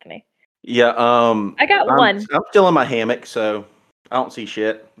from Anthony. Yeah. I got I'm, one. I'm still in my hammock, so I don't see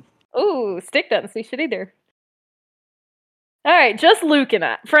shit. Ooh, Stick doesn't see shit either. All right, just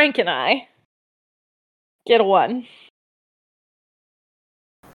Frank and I get a 1.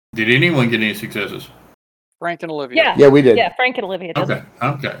 Did anyone get any successes? Frank and Olivia. Yeah, we did. Yeah, Frank and Olivia did. Okay.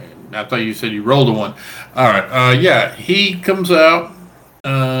 I thought you said you rolled a 1. All right. Yeah, he comes out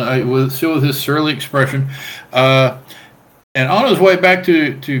with his surly expression, and on his way back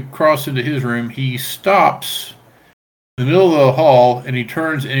to cross into his room, he stops in the middle of the hall and he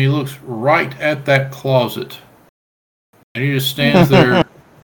turns and he looks right at that closet, and he just stands there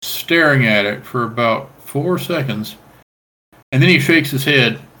staring at it for about 4 seconds, and then he shakes his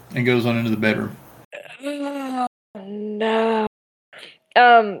head and goes on into the bedroom. No.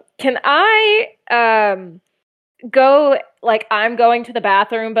 Can I go, like, I'm going to the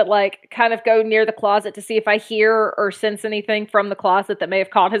bathroom, but like kind of go near the closet to see if I hear or sense anything from the closet that may have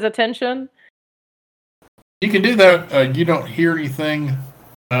caught his attention? You can do that. You don't hear anything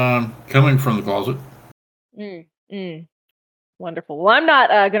coming from the closet. Wonderful. Well, I'm not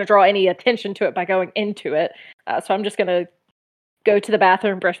going to draw any attention to it by going into it, so I'm just going to go to the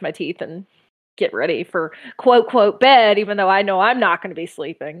bathroom, brush my teeth, and get ready for quote bed, even though I know I'm not going to be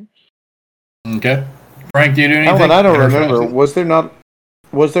sleeping. Okay. Frank, do you do anything? Alan, I don't remember. Was there not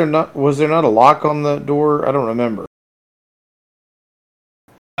a lock on the door? I don't remember.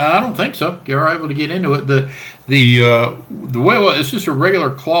 I don't think so. You were able to get into it. The way it's just a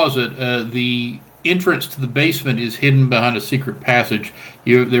regular closet. The entrance to the basement is hidden behind a secret passage.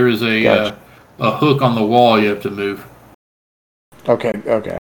 There is a hook on the wall you have to move. Okay.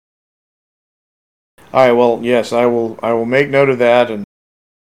 All right. Well, yes, I will make note of that and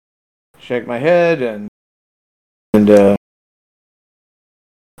shake my head and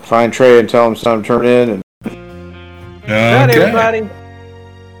find Trey and tell him it's time to turn in. And Good night, everybody.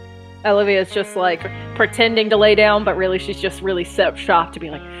 Olivia's just like pretending to lay down, but really she's just really set shocked to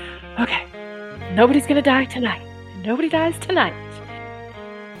be like, okay, nobody's gonna die tonight. Nobody dies tonight.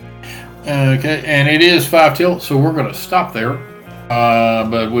 Okay, and it is 5 till, so we're going to stop there.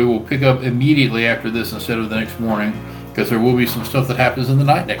 But we will pick up immediately after this instead of the next morning, because there will be some stuff that happens in the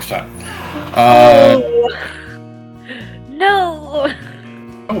night next time. No.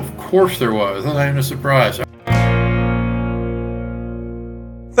 Oh, of course there was. That's not even a surprise.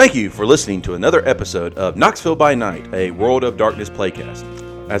 Thank you for listening to another episode of Knoxville by Night, a World of Darkness playcast.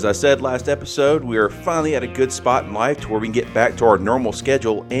 As I said last episode, we are finally at a good spot in life to where we can get back to our normal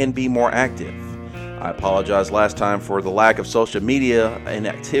schedule and be more active. I apologize last time for the lack of social media and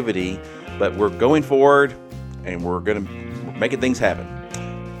activity, but we're going forward and we're making things happen.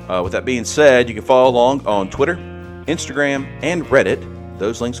 With that being said, you can follow along on Twitter, Instagram, and Reddit.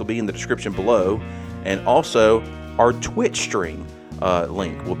 Those links will be in the description below. And also, our Twitch stream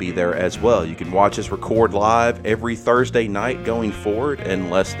link will be there as well. You can watch us record live every Thursday night going forward,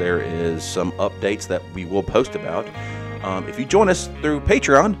 unless there is some updates that we will post about. If you join us through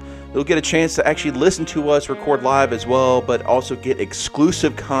Patreon, you'll get a chance to actually listen to us record live as well, but also get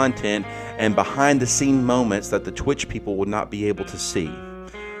exclusive content and behind-the-scene moments that the Twitch people will not be able to see.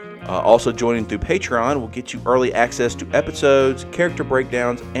 Also joining through Patreon will get you early access to episodes, character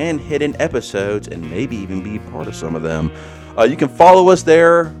breakdowns, and hidden episodes, and maybe even be part of some of them. You can follow us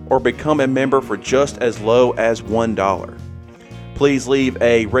there or become a member for just as low as $1. Please leave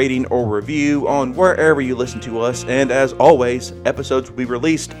a rating or review on wherever you listen to us, and as always, episodes will be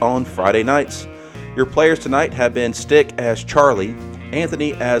released on Friday nights. Your players tonight have been Stick as Charlie,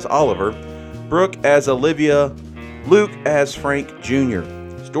 Anthony as Oliver, Brooke as Olivia, Luke as Frank Jr.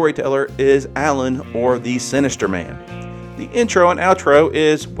 Storyteller is Alan, or the Sinister Man. The intro and outro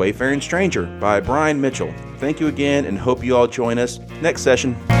is Wayfaring Stranger by Brian Mitchell. Thank you again, and hope you all join us next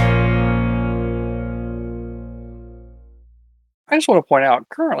session. I just want to point out,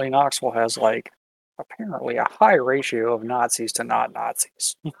 currently Knoxville has, like, apparently a high ratio of Nazis to not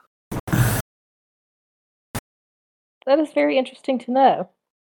Nazis. That is very interesting to know.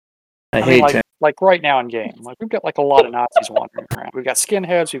 I mean, hate like, to. like right now in game, like we've got like a lot of Nazis wandering around. We've got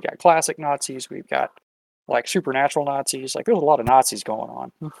skinheads, we've got classic Nazis, we've got like supernatural Nazis. Like there's a lot of Nazis going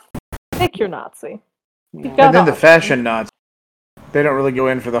on. Pick your Nazi. You You've know? got And then the options. fashion Nazis. They don't really go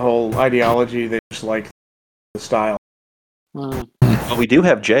in for the whole ideology. They just like the style. Mm. But we do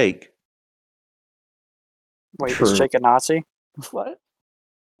have Jake. Wait, True. is Jake a Nazi? What?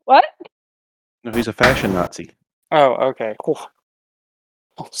 What? No, he's a fashion Nazi. Oh, okay, cool.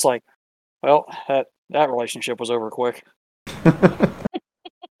 It's like, well, that relationship was over quick.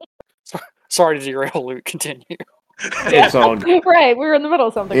 Sorry to derail, Luke. Continue. It's all good. Right, we were in the middle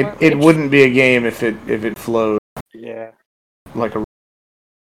of something. weren't we? It wouldn't be a game if it flowed Yeah. like a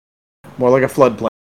more like a floodplain.